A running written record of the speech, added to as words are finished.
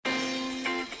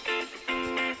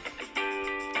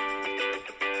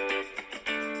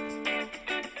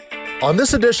On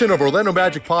this edition of Orlando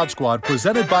Magic Pod Squad,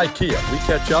 presented by Kia, we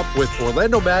catch up with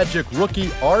Orlando Magic rookie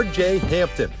R.J.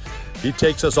 Hampton. He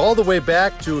takes us all the way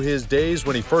back to his days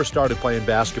when he first started playing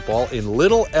basketball in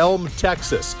Little Elm,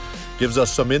 Texas. Gives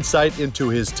us some insight into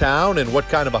his town and what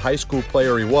kind of a high school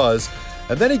player he was.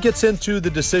 And then he gets into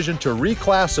the decision to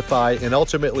reclassify and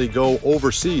ultimately go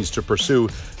overseas to pursue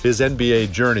his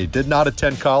NBA journey. Did not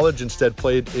attend college, instead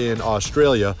played in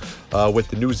Australia with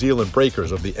the New Zealand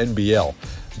Breakers of the NBL.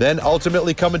 Then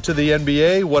ultimately coming to the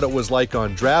NBA, what it was like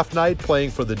on draft night,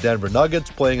 playing for the Denver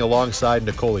Nuggets, playing alongside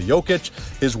Nikola Jokic,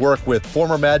 his work with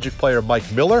former Magic player Mike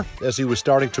Miller as he was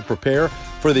starting to prepare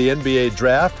for the NBA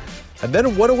draft, and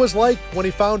then what it was like when he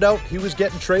found out he was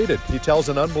getting traded. He tells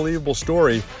an unbelievable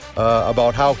story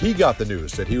about how he got the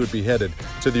news that he would be headed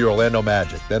to the Orlando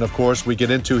Magic. Then, of course, we get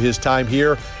into his time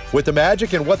here with the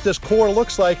Magic and what this core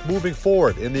looks like moving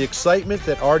forward and the excitement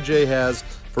that RJ has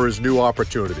for his new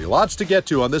opportunity. Lots to get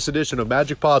to on this edition of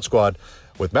Magic Pod Squad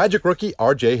with Magic rookie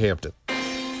R.J. Hampton.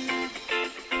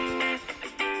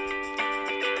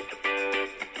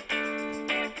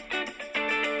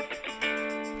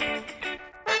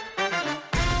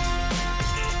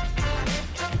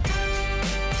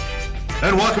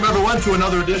 And welcome, everyone, to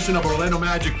another edition of Orlando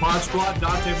Magic Pod Squad.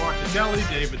 Dante Marchitelli,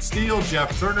 David Steele,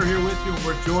 Jeff Turner here with you. And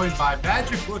we're joined by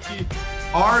Magic rookie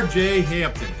R.J.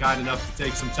 Hampton, kind enough to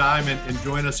take some time and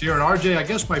join us here. And R.J., I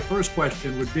guess my first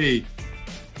question would be,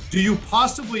 do you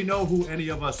possibly know who any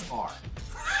of us are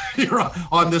here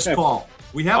on this call?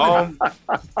 We haven't.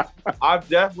 I've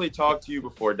definitely talked to you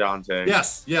before, Dante.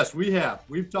 Yes, we have.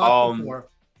 We've talked before.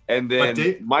 And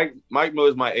then Mike Miller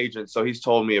is my agent, so he's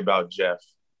told me about Jeff.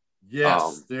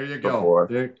 Yes, there you go.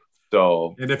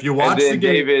 So, and if you watch the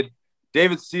game,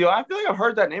 David Steele, I feel like I've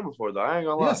heard that name before, though. I ain't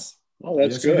gonna lie. Yes. Oh,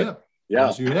 that's good.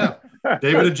 Yes, you have.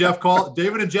 David and Jeff call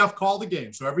the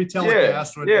game. So every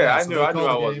telecast. I knew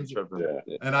I wasn't tripping.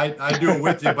 Yeah. And I do it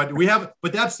with you,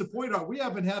 but that's the point. We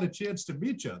haven't had a chance to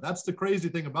meet you. That's the crazy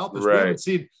thing about this. Right.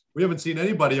 We haven't seen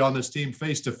anybody on this team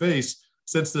face to face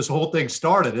since this whole thing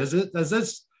started.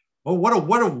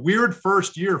 What a weird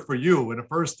first year for you and a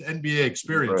first NBA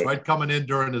experience, right? Coming in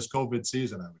during this COVID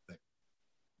season, I would think.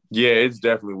 Yeah, it's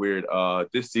definitely weird.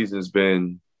 This season has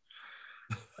been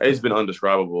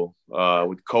undescribable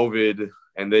with COVID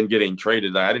and then getting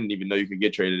traded. I didn't even know you could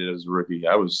get traded as a rookie.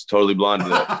 I was totally blind to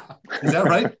that. Is that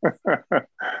right?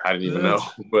 I didn't even know.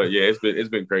 But yeah, it's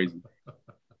been crazy.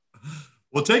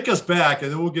 Well, take us back,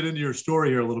 and then we'll get into your story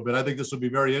here a little bit. I think this will be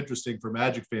very interesting for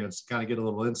Magic fans to kind of get a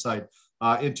little insight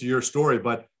into your story.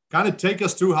 But kind of take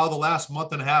us through how the last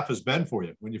month and a half has been for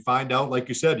you. When you find out, like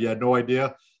you said, you had no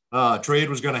idea trade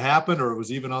was going to happen or it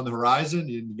was even on the horizon.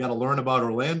 You got to learn about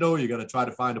Orlando. You got to try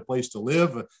to find a place to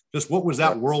live. Just what was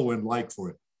that whirlwind like for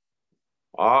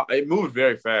you? It moved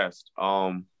very fast.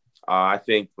 I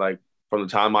think like from the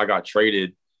time I got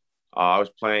traded, I was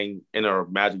playing in a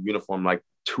Magic uniform like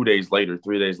 3 days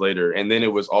later. And then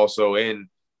it was also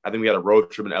I think we had a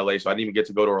road trip in LA. So I didn't even get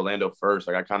to go to Orlando first.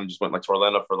 Like I kind of just went like to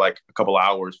Orlando for like a couple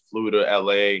hours, flew to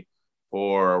LA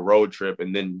for a road trip,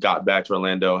 and then got back to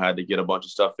Orlando, had to get a bunch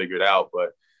of stuff figured out.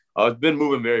 But it's been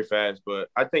moving very fast. But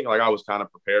I think like I was kind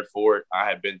of prepared for it. I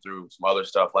had been through some other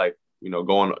stuff like,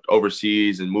 going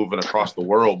overseas and moving across the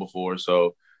world before.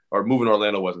 Or moving to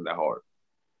Orlando wasn't that hard.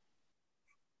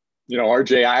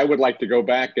 RJ, I would like to go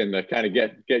back and kind of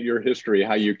get your history,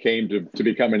 how you came to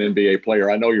become an NBA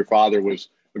player. I know your father was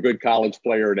a good college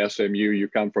player at SMU. You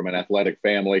come from an athletic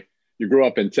family. You grew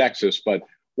up in Texas, but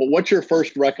what's your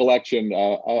first recollection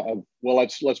of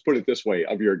let's put it this way,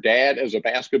 of your dad as a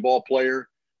basketball player,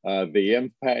 the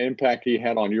impact he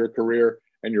had on your career,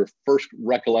 and your first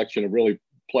recollection of really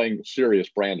playing serious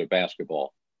brand of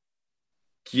basketball?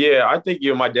 Yeah, I think,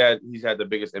 my dad, he's had the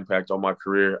biggest impact on my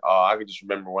career. I can just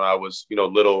remember when I was,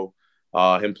 little,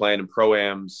 him playing in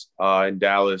pro-ams in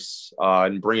Dallas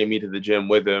and bringing me to the gym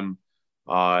with him.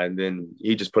 And then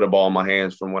he just put a ball in my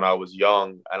hands from when I was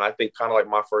young. And I think kind of like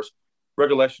my first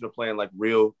recollection of playing like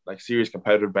real, like serious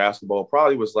competitive basketball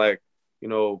probably was like,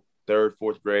 third,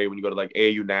 fourth grade when you go to like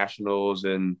AAU Nationals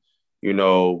and,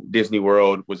 Disney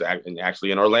World was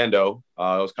actually in Orlando. It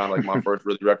was kind of like my first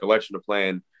really recollection of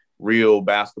playing real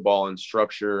basketball and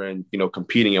structure and,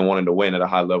 competing and wanting to win at a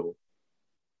high level.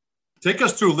 Take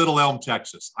us through Little Elm,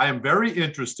 Texas. I am very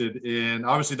interested in,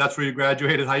 obviously that's where you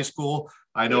graduated high school.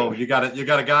 I know you got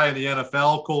a guy in the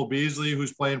NFL, Cole Beasley,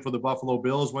 who's playing for the Buffalo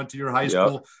Bills, went to your high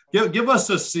school. Give us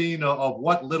a scene of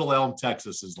what Little Elm,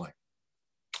 Texas is like.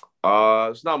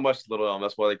 It's not much Little Elm.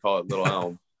 That's why they call it Little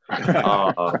Elm.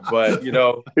 But,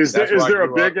 is there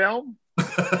a big elm?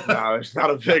 No, it's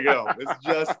not a big elm.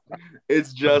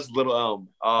 It's just Little Elm.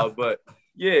 But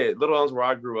Yeah, Little Elm's where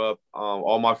I grew up.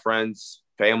 All my friends,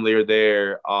 family are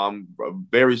there. A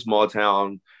very small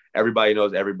town. Everybody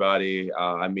knows everybody.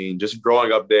 I mean, just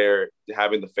growing up there,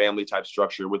 having the family type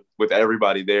structure with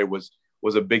everybody there was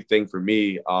a big thing for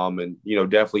me. And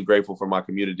definitely grateful for my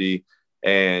community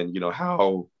and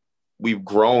how we've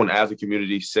grown as a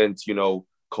community since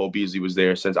Cole Beasley was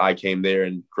there, since I came there,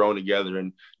 and grown together.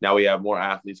 And now we have more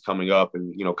athletes coming up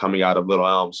and coming out of Little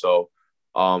Elm. So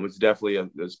it's definitely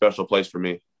a special place for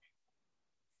me.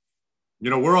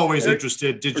 We're always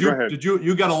interested.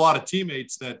 You got a lot of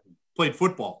teammates that played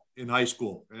football in high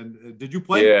school, and did you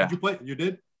play? Yeah. Did you play? You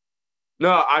did?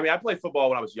 No, I mean I played football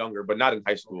when I was younger, but not in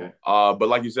high school. Okay. But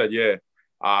like you said,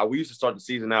 we used to start the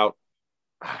season out.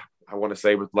 I want to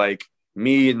say with like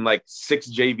me and like 6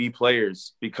 JV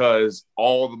players because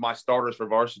all of my starters for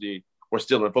varsity were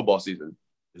still in football season.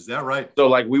 Is that right? So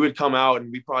like we would come out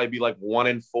and we'd probably be like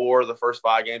 1-4 the first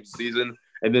 5 games of the season,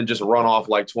 and then just run off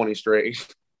like 20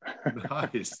 straight.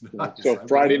 Nice. So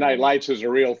Friday Night Lights is a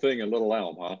real thing in Little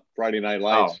Elm, huh? Friday Night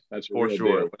Lights. That's for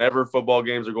sure. Deal. Whenever football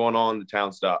games are going on, the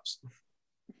town stops.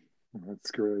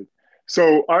 That's great.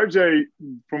 So RJ,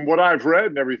 from what I've read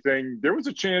and everything, there was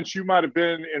a chance you might have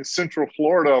been in Central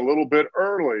Florida a little bit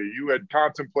early. You had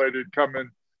contemplated coming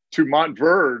to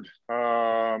Montverde,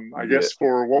 I guess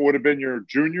for what would have been your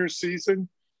junior season.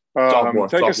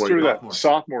 Take us through that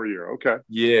sophomore year. Okay.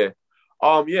 Yeah.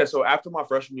 So after my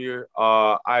freshman year,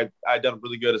 I'd done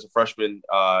really good as a freshman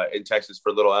in Texas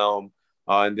for Little Elm.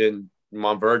 And then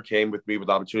Montverde came with me with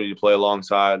the opportunity to play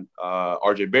alongside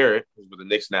RJ Barrett, who's with the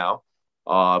Knicks now,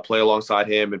 play alongside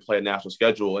him and play a national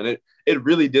schedule. And it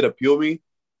really did appeal me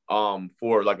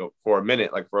for a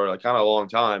minute, for kind of a long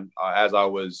time as I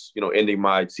was, ending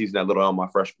my season at Little Elm my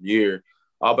freshman year.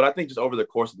 But I think just over the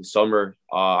course of the summer,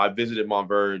 I visited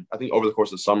Montverde. I think over the course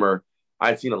of the summer,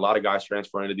 I'd seen a lot of guys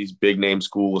transfer into these big name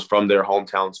schools from their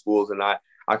hometown schools. And I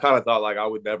kind of thought like I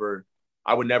would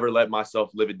never let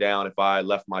myself live it down if I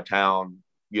left my town.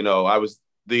 I was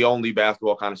the only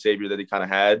basketball kind of savior that he kind of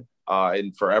had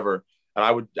in forever. And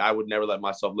I would never let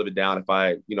myself live it down if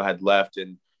I, had left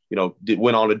and,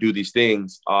 went on to do these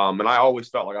things. And I always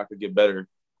felt like I could get better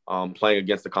playing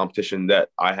against the competition that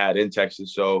I had in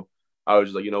Texas. So I was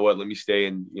just like, you know what, let me stay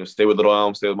and, stay with Little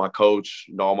Elm, stay with my coach,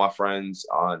 all my friends,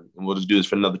 and we'll just do this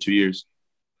for another 2 years.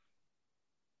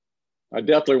 I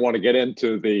definitely want to get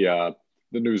into the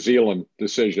New Zealand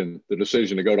decision, the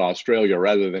decision to go to Australia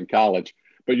rather than college.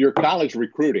 But your college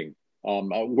recruiting,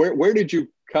 where did you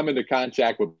come into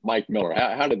contact with Mike Miller?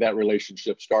 How did that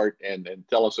relationship start? And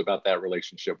tell us about that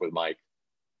relationship with Mike.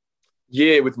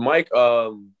 Yeah, with Mike,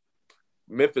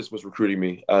 Memphis was recruiting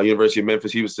me. University of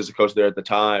Memphis, he was assistant coach there at the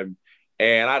time.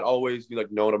 And I'd always be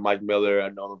known to Mike Miller.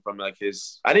 I'd known him from I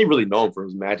didn't really know him for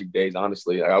his Magic days,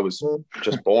 honestly. I was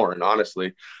just born,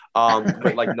 honestly.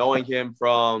 But knowing him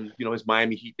from, his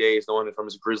Miami Heat days, knowing him from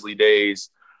his Grizzly days,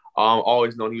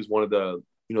 always known he was one of the,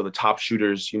 the top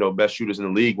shooters, best shooters in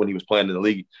the league when he was playing in the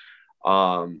league.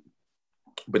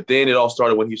 But then it all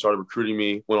started when he started recruiting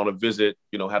me, went on a visit,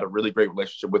 had a really great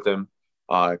relationship with him,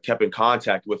 kept in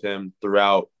contact with him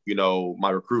throughout,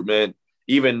 my recruitment.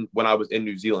 Even when I was in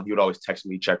New Zealand, he would always text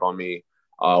me, check on me.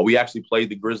 We actually played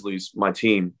the Grizzlies. My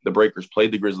team, the Breakers,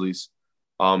 played the Grizzlies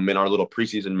in our little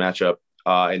preseason matchup.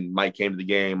 And Mike came to the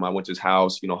game. I went to his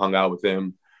house, hung out with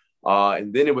him.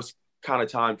 And then it was kind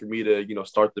of time for me to,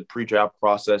 start the pre-draft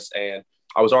process. And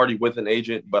I was already with an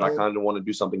agent, but I kind of want to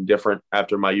do something different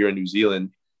after my year in New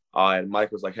Zealand. And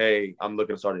Mike was like, hey, I'm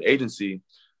looking to start an agency,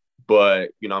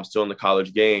 but, I'm still in the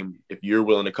college game. If you're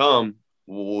willing to come,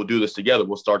 we'll do this together.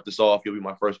 We'll start this off. You'll be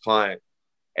my first client.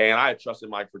 And I had trusted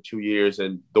Mike for 2 years.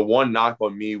 And the one knock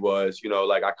on me was,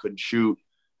 I couldn't shoot.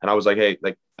 And I was like, hey,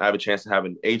 I have a chance to have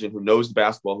an agent who knows the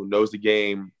basketball, who knows the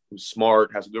game, who's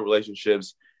smart, has good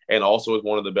relationships, and also is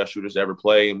one of the best shooters to ever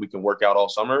play. And we can work out all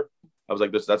summer. I was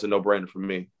like, that's a no-brainer for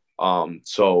me.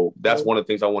 So that's one of the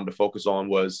things I wanted to focus on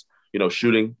was,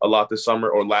 shooting a lot this summer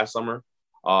or last summer.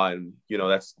 And,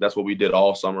 that's what we did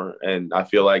all summer. And I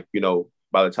feel like,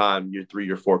 by the time year 3,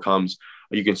 year 4 comes,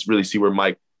 you can really see where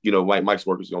Mike's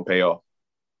work is going to pay off.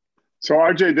 So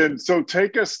RJ,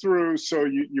 take us through. So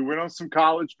you went on some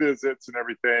college visits and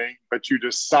everything, but you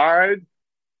decide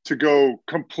to go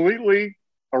completely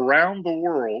around the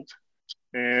world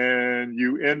and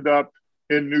you end up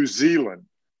in New Zealand.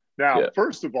 Now,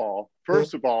 first of all,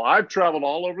 I've traveled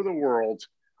all over the world.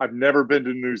 I've never been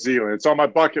to New Zealand. It's on my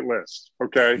bucket list.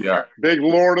 Okay. Yeah. Big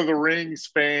Lord of the Rings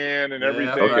fan and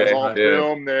everything. Okay. It's all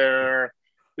filmed there.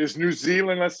 Is New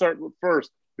Zealand, let's start with first.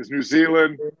 Is New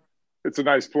Zealand, it's a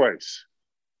nice place.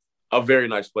 A very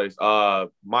nice place.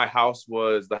 The house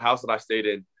that I stayed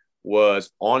in was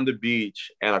on the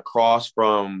beach, and across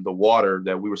from the water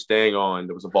that we were staying on,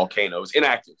 there was a volcano. It was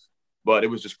inactive, but it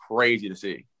was just crazy to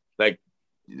see. Like,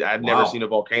 I'd never seen a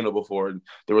volcano before. And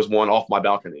there was one off my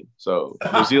balcony. So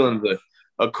New Zealand's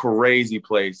a crazy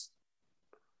place.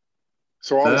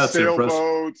 So all the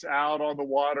sailboats out on the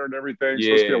water and everything.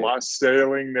 Yeah. Supposed to be a lot of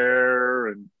sailing there.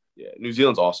 And yeah, New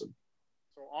Zealand's awesome.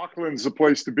 So Auckland's the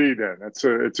place to be then. It's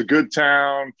a good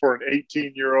town for an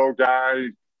 18-year-old guy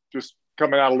just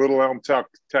coming out of Little Elm,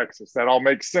 Texas. That all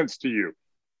makes sense to you.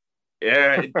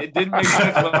 Yeah, it didn't make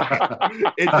sense.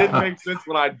 It didn't make sense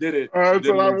when I did it. That's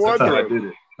what I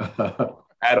wondered.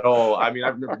 At all. I mean, I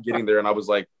remember getting there and I was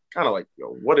like, kind of like, yo,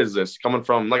 what is this coming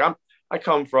from? Like, I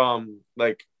come from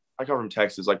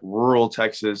Texas, like rural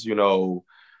Texas, 1-2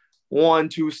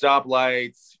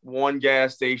 stoplights, one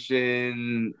gas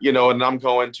station, and I'm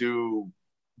going to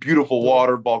beautiful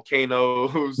water,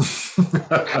 volcanoes.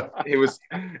 It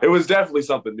was definitely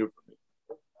something new for me.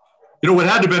 What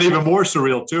had to have been even more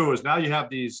surreal too is now you have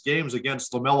these games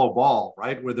against LaMelo Ball,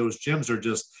 right, where those gyms are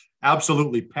just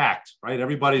absolutely packed, right?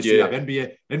 Everybody's you have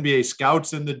NBA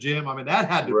scouts in the gym. I mean,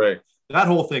 that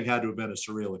whole thing had to have been a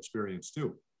surreal experience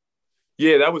too.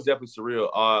 Yeah, that was definitely surreal.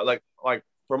 Like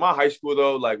for my high school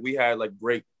though, like we had like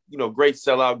great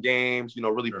sellout games,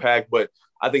 really packed. But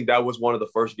I think that was one of the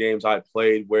first games I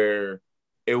played where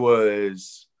it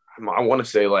was, I want to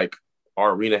say like our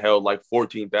arena held like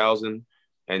 14,000.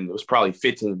 And it was probably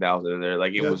 15,000 in there.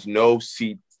 Like it was no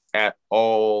seats at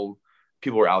all.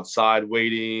 People were outside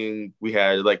waiting. We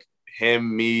had like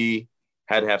me,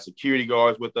 had to have security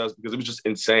guards with us because it was just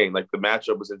insane. Like the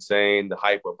matchup was insane. The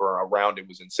hype around it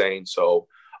was insane. So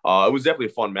it was definitely a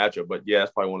fun matchup. But yeah,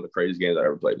 it's probably one of the craziest games I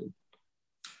ever played in.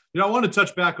 I want to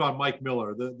touch back on Mike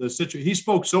Miller. He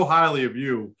spoke so highly of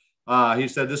you. He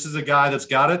said, this is a guy that's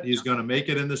got it. He's going to make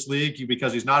it in this league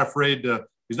because he's not afraid to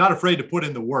put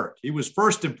in the work. He was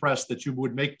first impressed that you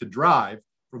would make the drive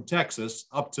from Texas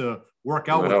up to work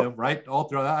out with him, right? All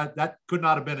through that could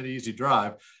not have been an easy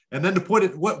drive. And then to what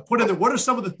are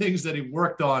some of the things that he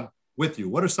worked on with you?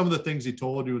 What are some of the things he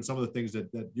told you and some of the things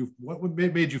what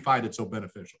made you find it so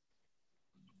beneficial?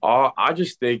 I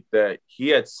just think that he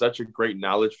had such a great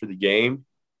knowledge for the game.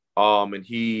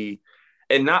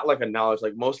 And not like a knowledge,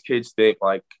 like most kids think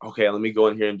like, okay, let me go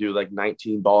in here and do like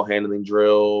 19 ball handling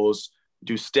drills,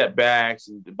 do step backs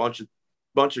and a bunch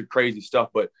of crazy stuff.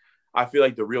 But I feel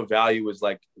like the real value is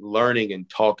like learning and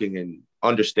talking and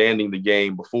understanding the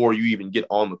game before you even get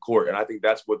on the court. And I think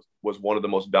that's what was one of the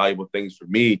most valuable things for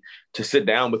me, to sit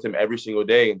down with him every single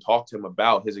day and talk to him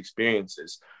about his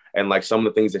experiences and like some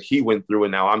of the things that he went through.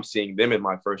 And now I'm seeing them in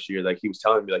my first year. Like he was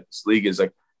telling me like this league is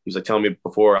like, he was like telling me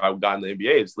before I got in the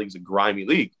NBA, this league is a grimy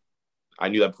league. I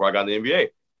knew that before I got in the NBA.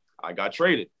 I got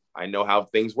traded. I know how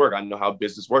things work. I know how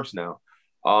business works now.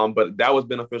 But that was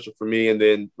beneficial for me. And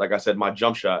then, like I said, my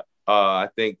jump shot, I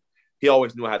think he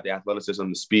always knew I had the athleticism,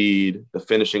 the speed, the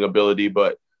finishing ability.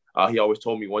 But he always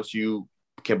told me once you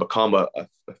can become a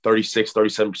 36,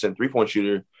 37% three-point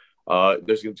shooter,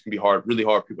 it's going to be really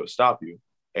hard for people to stop you.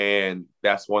 And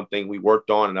that's one thing we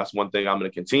worked on. And that's one thing I'm going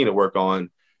to continue to work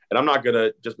on. And I'm not going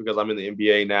to, just because I'm in the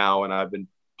NBA now and I've been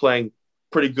playing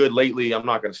pretty good lately, I'm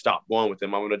not going to stop going with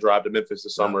him. I'm going to drive to Memphis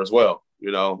this summer as well.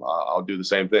 I'll do the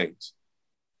same things.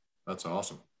 That's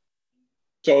awesome.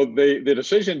 So the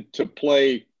decision to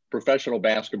play professional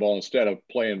basketball instead of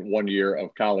playing 1 year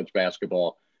of college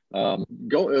basketball,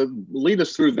 lead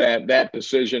us through that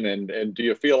decision. And do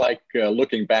you feel like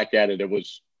looking back at it, it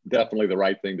was definitely the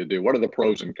right thing to do? What are the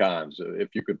pros and cons,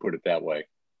 if you could put it that way?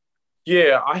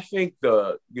 Yeah, I think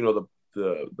the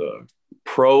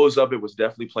pros of it was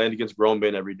definitely playing against grown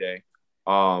men every day.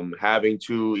 Having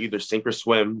to either sink or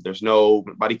swim. There's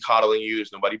nobody coddling you.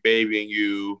 There's nobody babying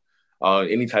you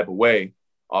any type of way.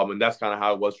 And that's kind of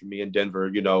how it was for me in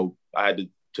Denver. I had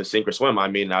to sink or swim. I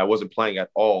mean, I wasn't playing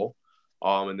at all.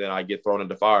 And then I get thrown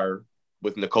into fire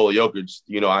with Nikola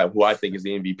Jokic, who I think is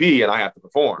the MVP, and I have to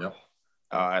perform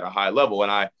at a high level.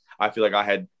 And I feel like I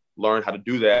had learned how to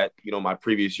do that, my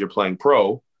previous year playing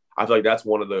pro. I feel like that's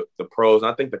one of the pros.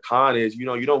 And I think the con is, you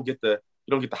don't get the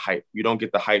hype. You don't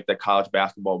get the hype that college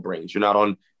basketball brings. You're not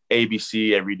on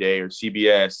ABC every day or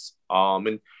CBS.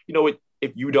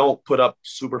 If you don't put up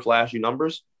super flashy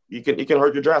numbers, it can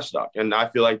hurt your draft stock. And I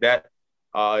feel like that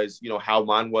is, how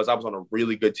mine was. I was on a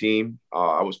really good team.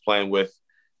 I was playing with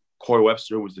Corey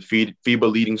Webster, who was the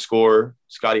FIBA leading scorer,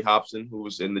 Scottie Hobson, who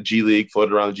was in the G League,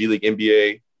 floated around the G League,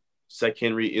 NBA, Sek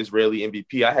Henry, Israeli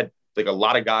MVP. I had like a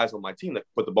lot of guys on my team that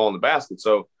put the ball in the basket.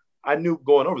 So I knew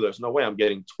going over there's no way I'm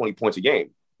getting 20 points a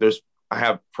game. I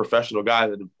have professional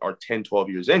guys that are 10, 12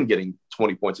 years in getting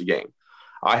 20 points a game.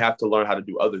 I have to learn how to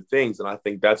do other things. And I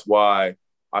think that's why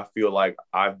I feel like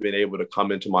I've been able to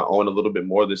come into my own a little bit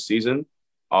more this season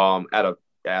at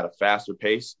a faster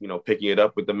pace, picking it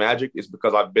up with the Magic is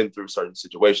because I've been through certain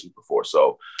situations before.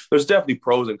 So there's definitely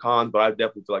pros and cons, but I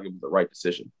definitely feel like it was the right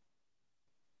decision.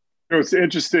 It's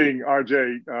interesting,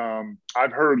 RJ.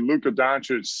 I've heard Luka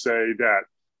Doncic say that,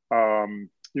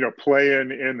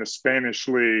 playing in the Spanish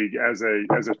league as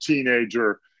a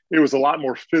teenager, it was a lot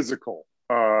more physical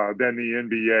than the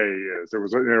NBA is. There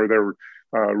was, they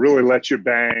really let you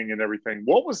bang and everything.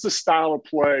 What was the style of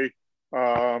play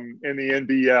in the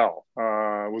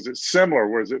NBL? Was it similar?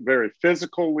 Was it very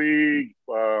physical league?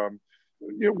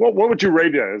 What would you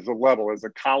rate it as a level, as a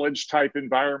college type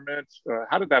environment?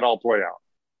 How did that all play out?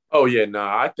 Oh yeah, no,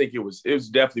 I think it was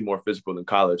definitely more physical than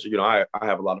college. I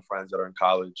have a lot of friends that are in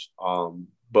college,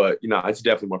 but it's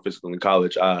definitely more physical than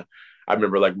college. I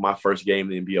remember like my first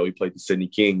game in the NBL, we played the Sydney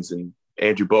Kings, and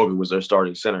Andrew Bogut was their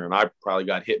starting center, and I probably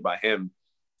got hit by him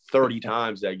 30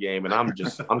 times that game, and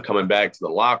I'm coming back to the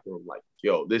locker room like,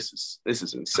 yo, this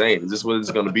is insane. Is this what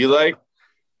it's going to be like?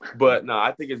 But no,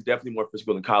 I think it's definitely more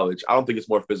physical than college. I don't think it's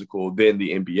more physical than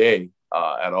the NBA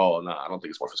at all. No, I don't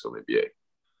think it's more physical than the NBA.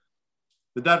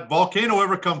 Did that volcano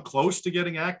ever come close to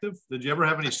getting active? Did you ever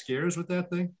have any scares with that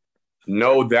thing?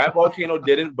 No, that volcano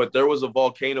didn't, but there was a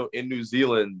volcano in New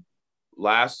Zealand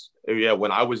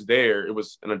when I was there. It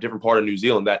was in a different part of New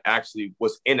Zealand that actually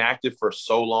was inactive for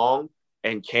so long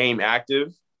and came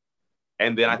active.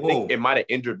 And then I think it might have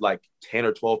injured like 10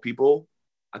 or 12 people.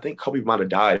 I think a couple people might have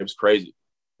died. It was crazy. It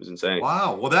was insane.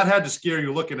 Wow. Well, that had to scare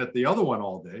you looking at the other one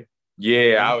all day.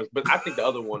 Yeah, but I think the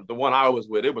other one, the one I was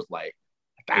with, it was like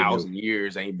 1,000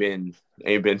 years ain't been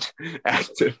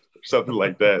active or something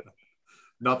like that.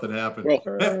 Nothing happened.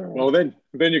 Well, then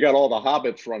you got all the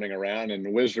hobbits running around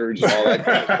and wizards and all that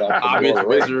kind of stuff. Hobbits,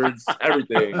 wizards,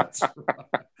 everything. Right.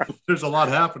 There's a lot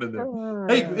happening there.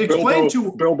 Hey, explain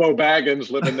Bilbo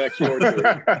Baggins living next door to you.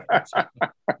 That's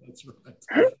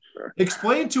right.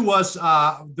 Explain to us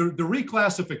the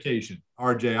reclassification,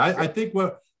 RJ. I think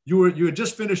you had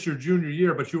just finished your junior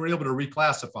year, but you were able to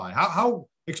reclassify. How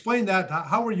explain that?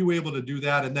 How were you able to do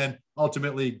that, and then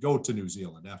ultimately go to New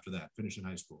Zealand after that, finish in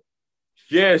high school?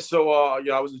 Yeah, so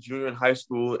I was a junior in high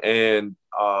school, and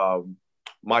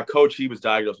my coach, he was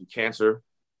diagnosed with cancer.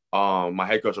 My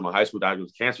head coach of my high school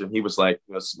diagnosed with cancer, and he was like,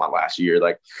 "This is my last year.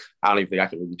 Like, I don't even think I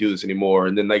can really do this anymore."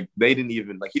 And then like he didn't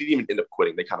even end up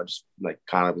quitting. They kind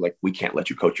of we can't let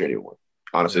you coach here anymore.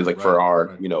 Honestly, it's for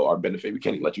our our benefit, we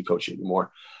can't even let you coach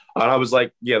anymore. And I was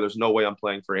like, yeah, there's no way I'm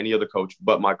playing for any other coach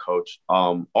but my coach.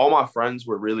 All my friends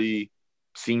were really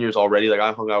seniors already. Like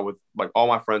I hung out with all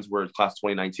my friends were class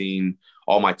 2019.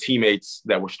 All my teammates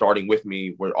that were starting with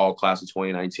me were all class of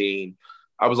 2019.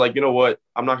 I was like, you know what?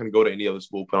 I'm not going to go to any other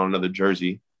school, put on another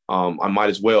jersey. I might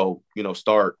as well,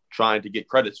 start trying to get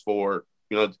credits for,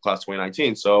 the class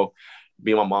 2019. So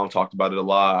me and my mom talked about it a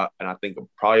lot. And I think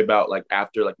probably about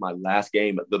after my last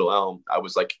game at Little Elm, I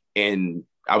was in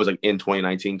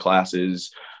 2019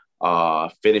 classes,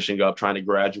 finishing up, trying to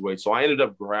graduate. So I ended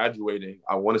up graduating,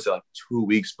 I want to say 2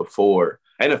 weeks before.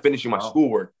 I ended up finishing my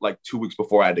schoolwork 2 weeks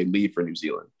before I had to leave for New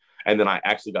Zealand. And then I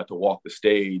actually got to walk the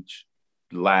stage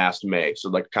last May. So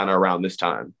kind of around this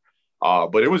time.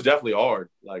 But it was definitely hard.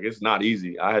 It's not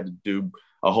easy. I had to do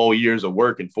a whole year's of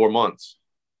work in 4 months.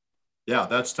 Yeah,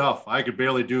 that's tough. I could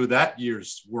barely do that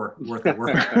year's worth of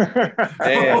work.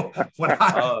 So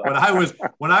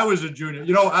when I was a junior,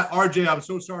 RJ, I'm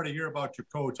so sorry to hear about your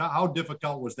coach. How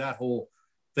difficult was that whole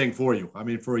thing for you? I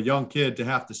mean, for a young kid to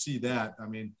have to see that,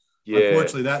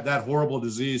 unfortunately, that horrible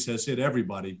disease has hit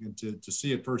everybody, and to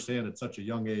see it firsthand at such a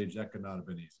young age, that could not have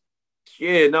been easy.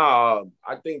 Yeah, no,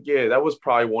 I think that was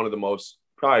probably one of the most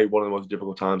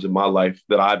difficult times in my life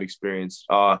that I've experienced.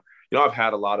 I've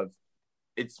had a lot of.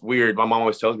 It's weird. My mom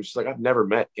always tells me, she's like, I've never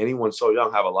met anyone so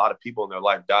young have a lot of people in their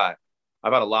life die.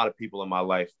 I've had a lot of people in my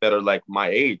life that are my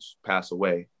age pass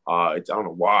away. I don't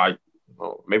know why.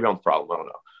 Maybe I'm the problem. I don't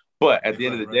know. But at the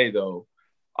end of the day, though,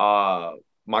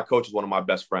 my coach is one of my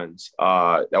best friends.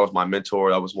 That was my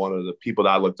mentor. That was one of the people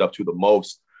that I looked up to the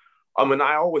most.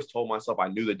 I always told myself I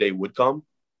knew the day would come.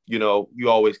 You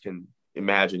always can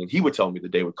imagine. And he would tell me the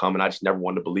day would come, and I just never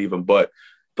wanted to believe him. But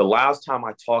the last time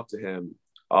I talked to him,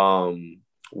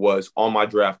 was on my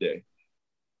draft day.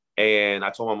 And I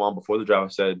told my mom before the draft, I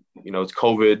said, it's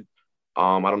COVID.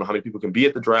 I don't know how many people can be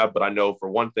at the draft, but I know for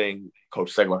one thing,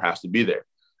 Coach Segler has to be there.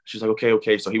 She's like,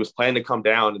 okay. So he was planning to come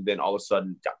down, and then all of a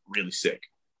sudden got really sick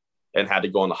and had to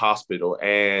go in the hospital.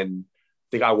 And I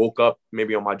think I woke up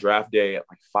maybe on my draft day at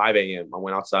 5 a.m. I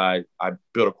went outside. I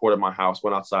built a court at my house,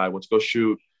 went outside, went to go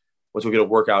shoot, went to go get a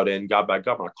workout in, got back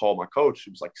up, and I called my coach.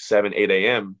 It was 7, 8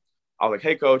 a.m. I was like,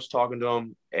 hey, coach, talking to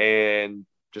him. And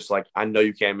just like, I know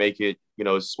you can't make it. You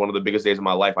know, it's one of the biggest days of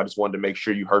my life. I just wanted to make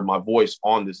sure you heard my voice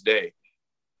on this day.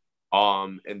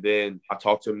 And then I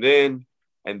talked to him then,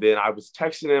 and then I was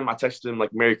texting him. I texted him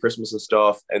like Merry Christmas and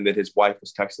stuff. And then his wife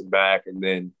was texting back. And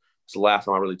then it's the last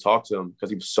time I really talked to him because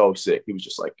he was so sick. He was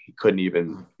just like, he couldn't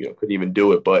even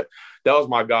do it. But that was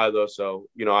my guy though. So,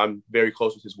 you know, I'm very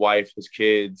close with his wife, his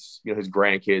kids, you know, his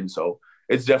grandkids. So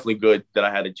it's definitely good that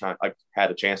I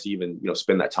had a chance to even, you know,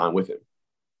 spend that time with him.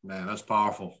 Man, that's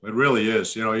powerful. It really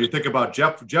is. You know, you think about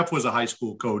Jeff. Jeff was a high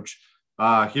school coach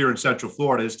here in Central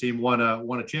Florida. His team won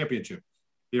a championship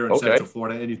here in Central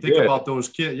Florida. And you think about those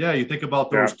kids. Yeah, you think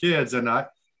about those kids. And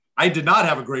I did not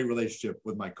have a great relationship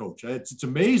with my coach. It's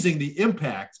amazing the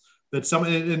impact that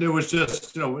and it was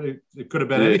just, you know, it could have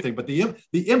been anything, but the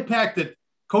impact that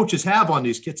coaches have on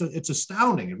these kids, it's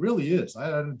astounding. It really is.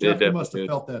 Jeff, you must have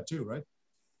felt that too, right?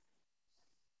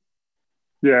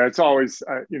 Yeah, it's always,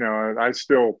 you know, I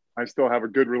still have a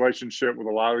good relationship with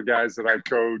a lot of the guys that I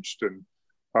coached. And,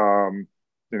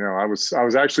 you know, I was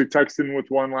actually texting with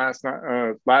one last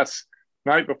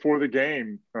night before the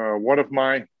game. One of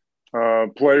my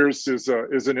players is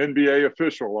an NBA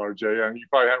official, RJ. And you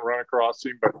probably haven't run across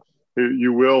him, but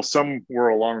you will somewhere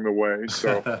along the way.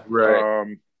 So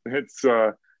right. It's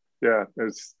I'm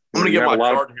gonna get my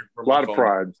card here for a lot of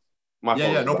pride.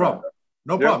 No problem.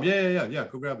 No problem. Yeah.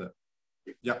 Go grab that.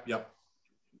 Yep.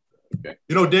 Okay.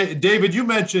 You know, David, you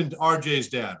mentioned RJ's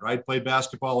dad, right? Played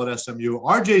basketball at SMU.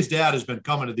 RJ's dad has been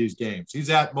coming to these games. He's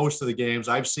at most of the games.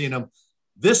 I've seen him.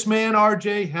 This man,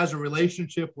 RJ, has a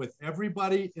relationship with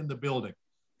everybody in the building.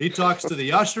 He talks to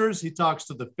the ushers. He talks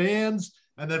to the fans.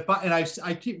 And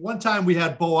I keep, one time we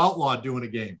had Bo Outlaw doing a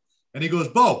game. And he goes,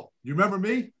 Bo, you remember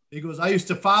me? He goes, I used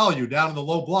to follow you down in the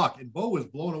low block. And Bo was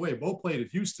blown away. Bo played at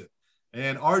Houston.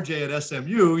 And RJ at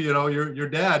SMU, you know, your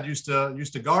dad used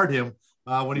to guard him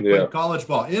when he played college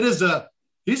ball. He's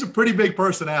a pretty big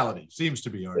personality, seems to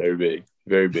be. RJ.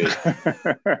 Very big.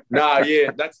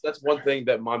 That's one thing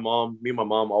that me and my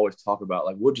mom always talk about.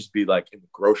 Like, we'll just be like in the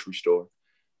grocery store,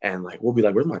 and like we'll be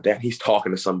like, "Where's my dad?" He's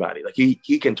talking to somebody. Like he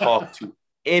can talk to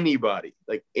anybody.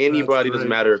 Like anybody, doesn't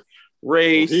matter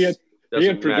race. He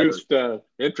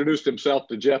introduced himself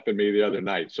to Jeff and me the other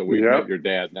night, so we met your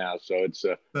dad now. So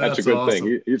that's a good awesome.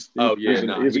 thing. He's a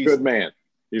good man.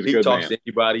 He talks to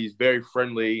anybody. He's very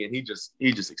friendly, and he's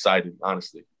just excited,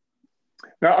 honestly.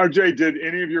 Now, RJ, did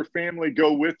any of your family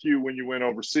go with you when you went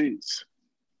overseas?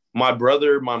 My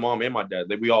brother, my mom, and my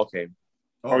dad. We all came.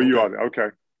 You all okay?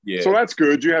 Yeah. So that's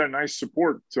good. You had a nice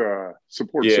support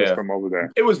system over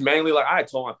there. It was mainly like I had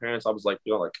told my parents. I was like,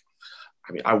 you know, like.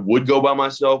 I mean, I would go by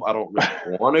myself. I don't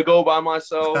really want to go by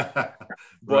myself.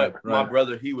 But right. My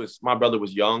brother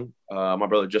was young. My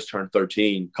brother just turned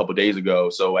 13 a couple of days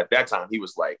ago. So at that time, he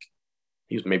was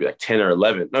maybe like 10 or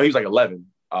 11. No, he was like 11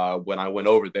 when I went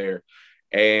over there.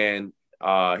 And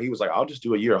he was like, I'll just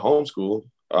do a year of homeschool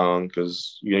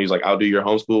because, you know, he's like, I'll do your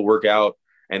homeschool workout.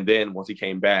 And then once he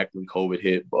came back, when COVID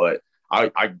hit, but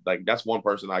I like, that's one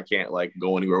person I can't like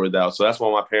go anywhere without. So that's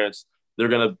why my parents, they're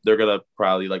gonna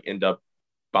probably like end up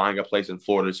buying a place in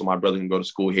Florida so my brother can go to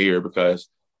school here because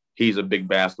he's a big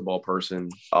basketball person.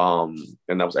 And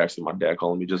that was actually my dad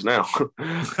calling me just now.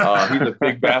 He's a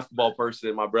big basketball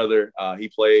person. My brother, he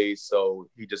plays, so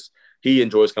he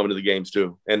enjoys coming to the games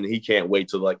too. And he can't wait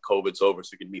till like COVID's over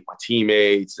so he can meet my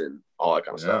teammates and all that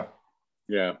kind of stuff.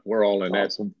 Yeah, we're all in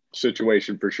that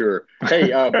situation for sure. Hey,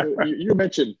 you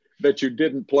mentioned that you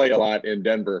didn't play a lot in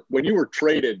Denver. When you were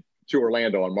traded to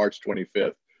Orlando on March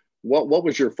 25th, what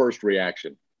was your first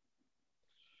reaction?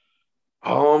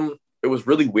 It was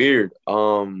really weird.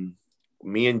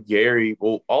 Me and Gary,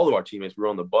 well, all of our teammates, we were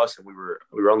on the bus and we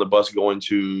were on the bus going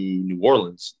to New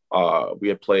Orleans.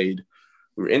 We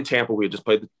were in Tampa. We had just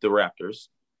played the Raptors.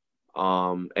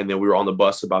 And then we were on the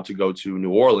bus about to go to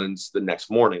New Orleans the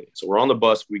next morning. So we're on the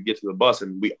bus. We get to the bus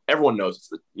and everyone knows it's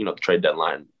the trade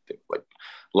deadline. Like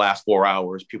last 4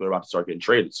 hours, people are about to start getting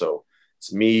traded. So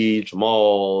it's me,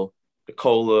 Jamal,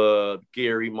 Nicola,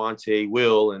 Gary, Monte,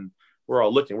 Will, and we're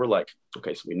all looking. We're like,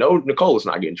 okay, so we know Nicola's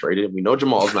not getting traded. We know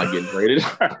Jamal's not getting traded.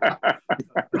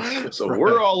 So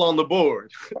we're all on the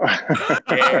board.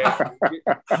 And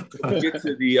we get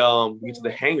to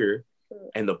the hangar,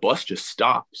 and the bus just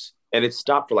stops. And it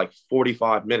stopped for like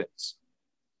 45 minutes.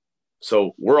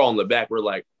 So we're all in the back. We're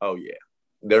like, oh, yeah,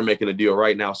 they're making a deal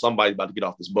right now. Somebody's about to get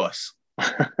off this bus.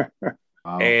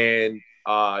 Wow. And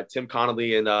Tim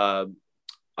Connolly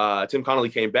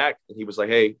came back, and he was like,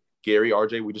 hey, Gary,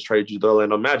 RJ, we just traded you to the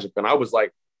Orlando Magic. And I was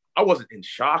like, I wasn't in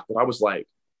shock, but I was like,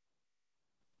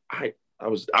 I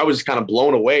was just kind of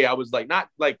blown away. I was like, not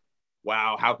like,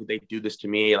 wow, how could they do this to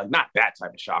me? Like, not that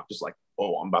type of shock, just like,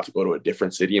 oh, I'm about to go to a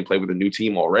different city and play with a new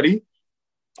team already.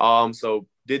 So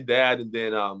did that. And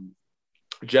then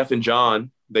Jeff and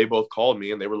John, they both called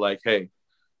me and they were like, hey,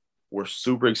 we're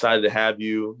super excited to have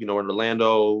you, in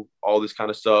Orlando, all this kind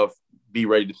of stuff. Be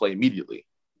ready to play immediately.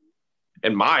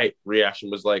 And my reaction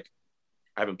was like,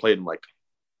 I haven't played in like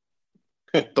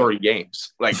 30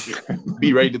 games. Like,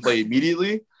 be ready to play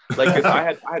immediately. Like, because I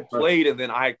had played and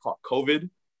then I had caught COVID.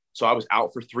 So I was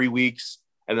out for 3 weeks.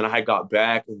 And then I had got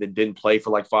back and then didn't play for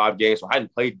like 5 games. So I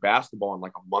hadn't played basketball in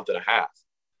like a month and a half.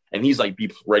 And he's like, be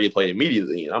ready to play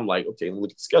immediately. And I'm like, okay, let me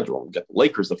look at the schedule. We got the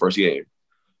Lakers the first game.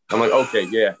 I'm like, okay,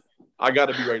 yeah, I got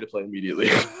to be ready to play immediately.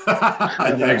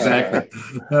 Yeah, exactly.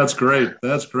 That's great.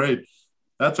 That's great.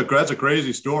 That's a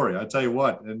crazy story. I tell you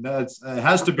what, and it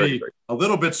has to be a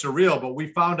little bit surreal, but we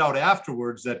found out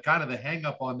afterwards that kind of the hang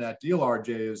up on that deal, RJ,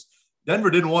 is Denver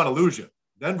didn't want to lose you.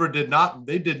 Denver did not.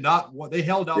 They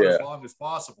held out as long as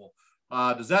possible.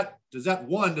 Does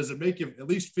it make you at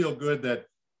least feel good that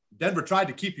Denver tried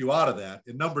to keep you out of that?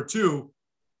 And number two,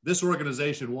 this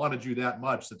organization wanted you that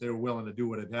much that they were willing to do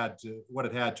what it had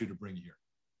to bring you here.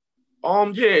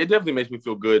 Yeah, it definitely makes me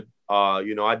feel good.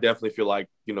 I definitely feel like,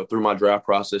 through my draft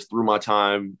process, through my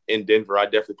time in Denver, I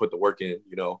definitely put the work in.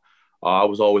 I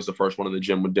was always the first one in the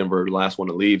gym with Denver, the last one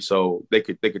to leave. So they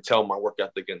could tell my work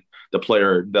ethic and the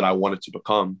player that I wanted to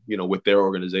become, with their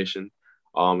organization.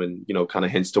 And kind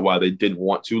of hints to why they didn't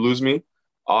want to lose me.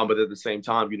 But at the same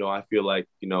time, I feel like,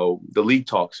 the league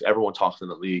talks, everyone talks in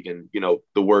the league and,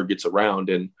 the word gets around.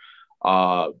 And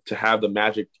to have the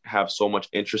Magic have so much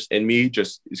interest in me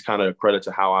just is kind of a credit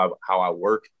to how I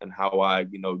work and how I,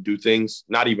 do things,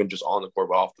 not even just on the court,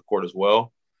 but off the court as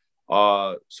well.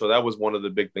 So that was one of the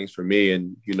big things for me.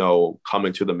 And,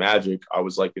 coming to the Magic, I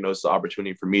was like, it's the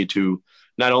opportunity for me to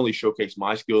not only showcase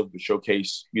my skills, but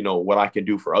showcase, what I can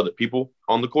do for other people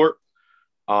on the court.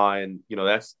 And,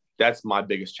 that's my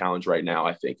biggest challenge right now,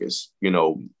 I think, is,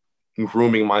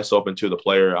 grooming myself into the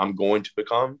player I'm going to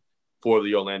become for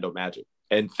the Orlando Magic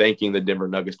and thanking the Denver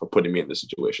Nuggets for putting me in this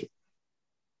situation.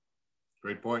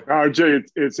 Great point. Jay,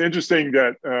 it's interesting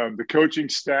that the coaching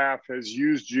staff has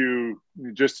used you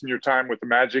just in your time with the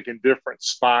Magic in different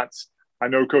spots. I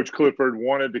know Coach Clifford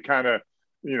wanted to kind of,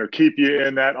 keep you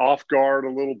in that off guard a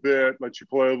little bit, let you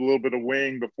play a little bit of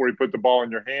wing before he put the ball in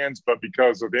your hands. But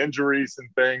because of injuries and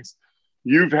things,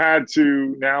 you've had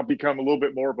to now become a little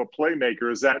bit more of a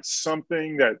playmaker. Is that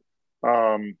something that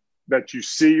that you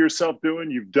see yourself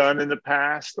doing, you've done in the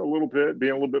past a little bit,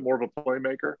 being a little bit more of a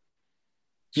playmaker?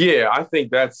 Yeah, I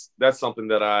think that's something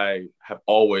that I have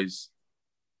always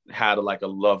had a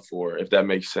love for, if that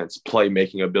makes sense,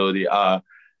 playmaking ability. I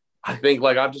think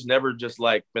I've just never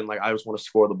been like, I just want to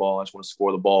score the ball. I just want to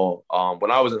score the ball.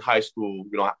 When I was in high school,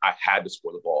 I had to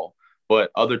score the ball.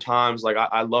 But other times,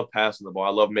 I love passing the ball.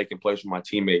 I love making plays for my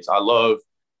teammates. I love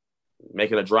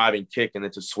making a driving kick and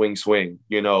it's a swing.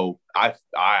 I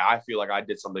feel like I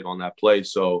did something on that play.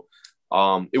 So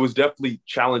it was definitely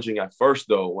challenging at first,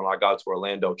 though, when I got to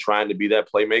Orlando, trying to be that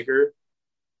playmaker,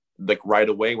 right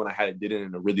away when I hadn't did it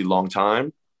in a really long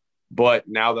time. But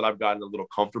now that I've gotten a little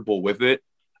comfortable with it,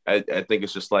 I think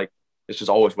it's just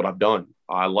always what I've done.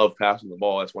 I love passing the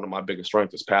ball. That's one of my biggest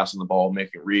strengths, is passing the ball,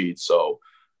 making reads. So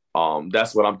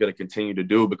that's what I'm going to continue to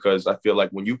do, because I feel like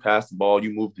when you pass the ball,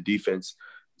 you move the defense,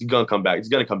 it's going to come back. It's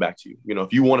going to come back to you.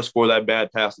 If you want to score that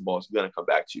bad, pass the ball, it's going to come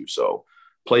back to you. So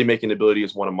playmaking ability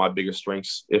is one of my biggest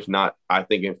strengths. If not, I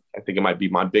think it might be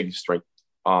my biggest strength.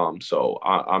 So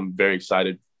I'm very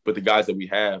excited with the guys that we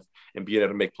have and being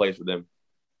able to make plays for them.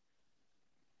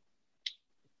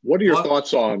 What are your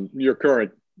thoughts on your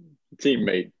current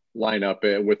teammate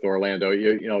lineup with Orlando?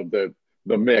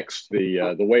 The mix,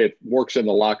 the way it works in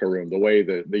the locker room, the way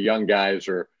the young guys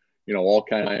are, all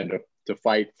kind of to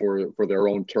fight for their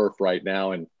own turf right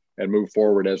now and move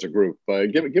forward as a group.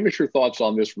 Give us your thoughts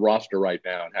on this roster right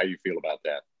now and how you feel about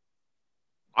that.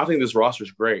 I think this roster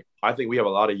is great. I think we have a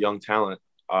lot of young talent,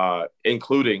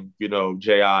 including,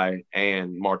 J.I.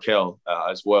 and Markelle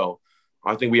as well.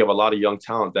 I think we have a lot of young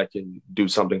talent that can do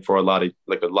something for a lot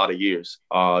of years.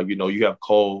 You have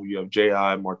Cole, you have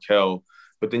J.I., Markelle,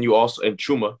 but then you also, and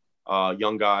Chuma,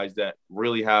 young guys that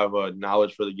really have a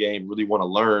knowledge for the game, really want to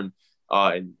learn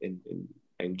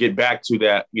and get back to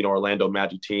that, Orlando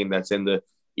Magic team that's in the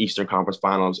Eastern Conference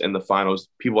Finals and the finals.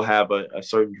 People have a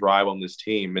certain drive on this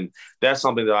team, and that's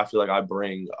something that I feel like I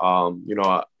bring.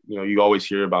 You always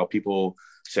hear about people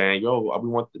saying, "Yo, we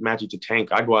want the Magic to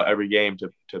tank." I go out every game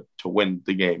to win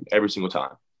the game every single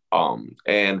time.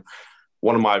 And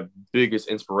one of my biggest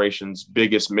inspirations,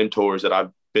 biggest mentors that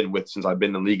I've been with since I've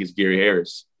been in the league is Gary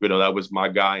Harris. That was my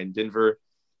guy in Denver.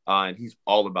 And he's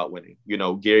all about winning.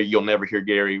 Gary, you'll never hear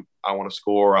Gary I want to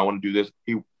score. I want to do this.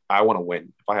 I want to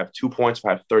win. If I have 2 points, if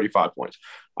I have 35 points,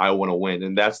 I want to win.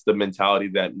 And that's the mentality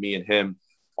that me and him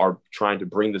are trying to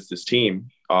bring this team,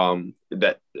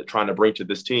 that trying to bring to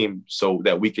this team so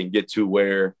that we can get to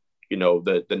where, you know,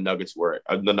 the Nuggets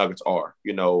are.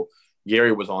 You know,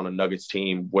 Gary was on a Nuggets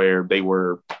team where they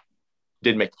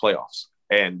did make the playoffs.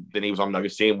 And then he was on a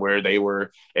Nuggets team where they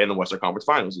were in the Western Conference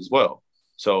Finals as well.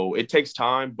 So it takes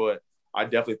time, but I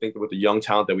definitely think that with the young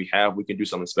talent that we have, we can do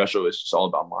something special. It's just all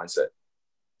about mindset.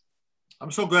 I'm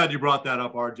so glad you brought that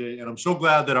up, RJ, and I'm so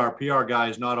glad that our PR guy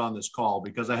is not on this call,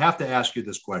 because I have to ask you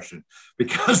this question,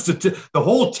 because the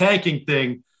whole tanking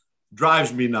thing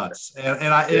drives me nuts.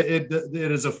 It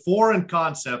is a foreign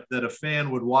concept that a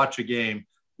fan would watch a game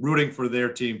rooting for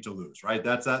their team to lose, right?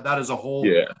 That is a whole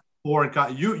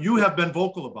foreign you have been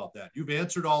vocal about that. You've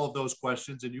answered all of those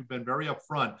questions, and you've been very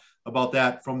upfront about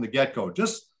that from the get-go.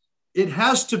 It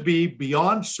has to be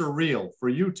beyond surreal for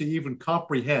you to even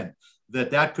comprehend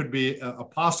that could be a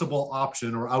possible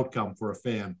option or outcome for a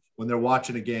fan when they're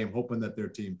watching a game, hoping that their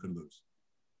team could lose.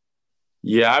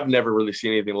 Yeah, I've never really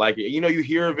seen anything like it. You know, you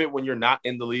hear of it when you're not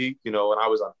in the league. You know, when I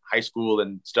was in high school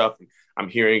and stuff, I'm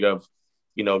hearing of,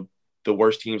 you know, the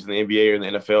worst teams in the NBA or in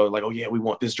the NFL, like, oh yeah, we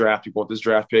want this draft pick.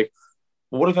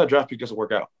 Well, what if that draft pick doesn't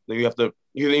work out? Then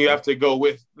you have to go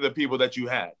with the people that you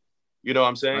had. You know what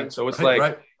I'm saying? Right. So it's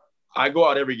I go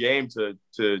out every game to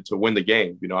win the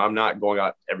game. You know, I'm not going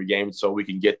out every game so we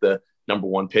can get the number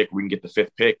 1 pick, we can get the 5th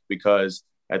pick, because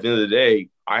at the end of the day,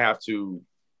 I have to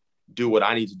do what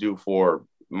I need to do for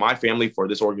my family, for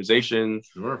this organization,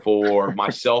 for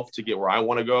myself to get where I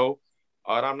want to go.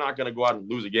 And I'm not going to go out and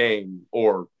lose a game,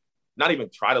 or not even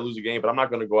try to lose a game, but I'm not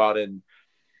going to go out and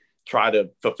try to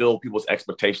fulfill people's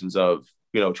expectations of,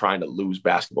 you know, trying to lose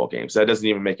basketball games. That doesn't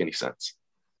even make any sense.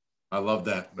 I love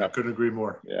that. I couldn't agree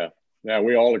more. Yeah,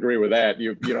 we all agree with that.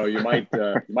 You might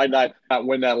not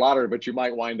win that lottery, but you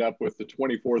might wind up with the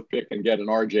 24th pick and get an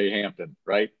RJ Hampton,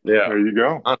 right? Yeah, there you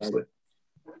go. Honestly,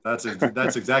 that's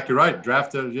exactly right.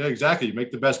 Draft, exactly. You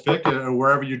make the best pick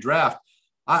wherever you draft.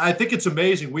 I think it's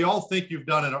amazing. We all think you've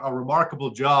done a remarkable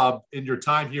job in your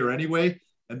time here anyway.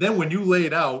 And then when you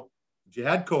laid out, you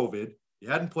had COVID, you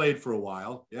hadn't played for a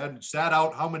while, you hadn't sat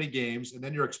out how many games, and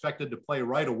then you're expected to play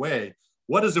right away.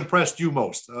 What has impressed you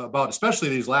most about, especially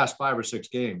these last 5 or 6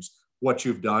 games, what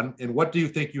you've done, and what do you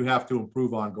think you have to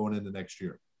improve on going into next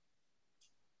year?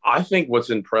 I think what's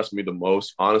impressed me the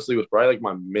most, honestly, was probably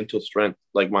my mental strength.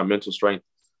 Like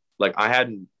I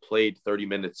hadn't played 30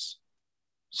 minutes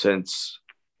since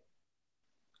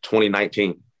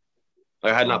 2019.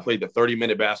 I had not played the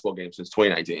 30-minute basketball game since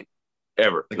 2019,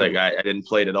 ever. I didn't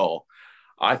play it at all.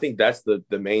 I think that's the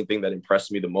main thing that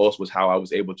impressed me the most, was how I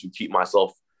was able to keep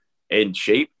myself in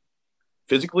shape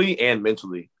physically and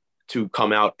mentally to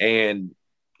come out and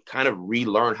kind of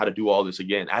relearn how to do all this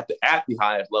again at the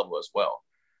highest level as well.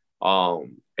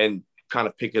 And kind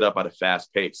of pick it up at a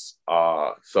fast pace.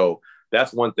 So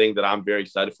that's one thing that I'm very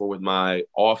excited for with my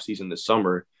off season this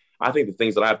summer. I think the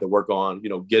things that I have to work on, you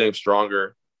know, getting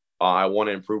stronger. I want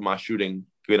to improve my shooting,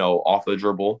 you know, off the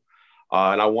dribble.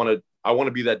 And I want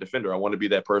to be that defender. I want to be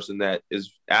that person that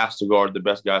is asked to guard the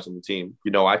best guys on the team.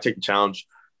 You know, I take the challenge,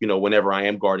 you know, whenever I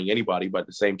am guarding anybody, but at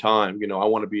the same time, you know, I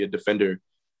want to be a defender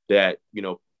that, you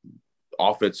know,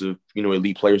 offensive, you know,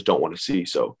 elite players don't want to see.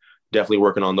 So definitely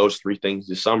working on those 3 things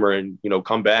this summer, and, you know,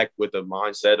 come back with a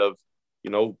mindset of,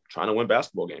 you know, trying to win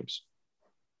basketball games.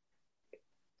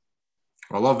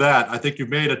 I love that. I think you've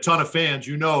made a ton of fans.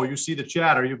 You know, you see the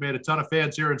chatter. You've made a ton of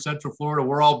fans here in Central Florida.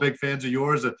 We're all big fans of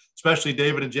yours, especially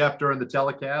David and Jeff during the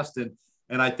telecast. And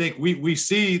I think we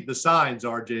see the signs,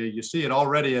 RJ. You see it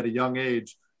already at a young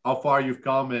age, how far you've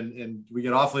come, and we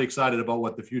get awfully excited about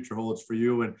what the future holds for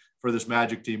you and for this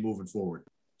Magic team moving forward.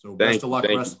 So best of luck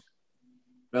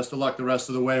the rest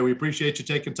of the way. We appreciate you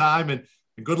taking time, and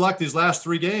good luck these last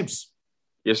 3 games.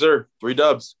 Yes, sir. 3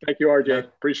 dubs. Thank you, RJ.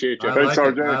 Appreciate you. Thanks,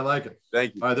 RJ. I like it.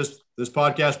 Thank you. All right, this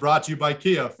podcast brought to you by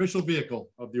Kia, official vehicle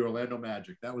of the Orlando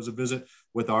Magic. That was a visit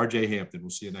with RJ Hampton.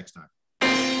 We'll see you next time.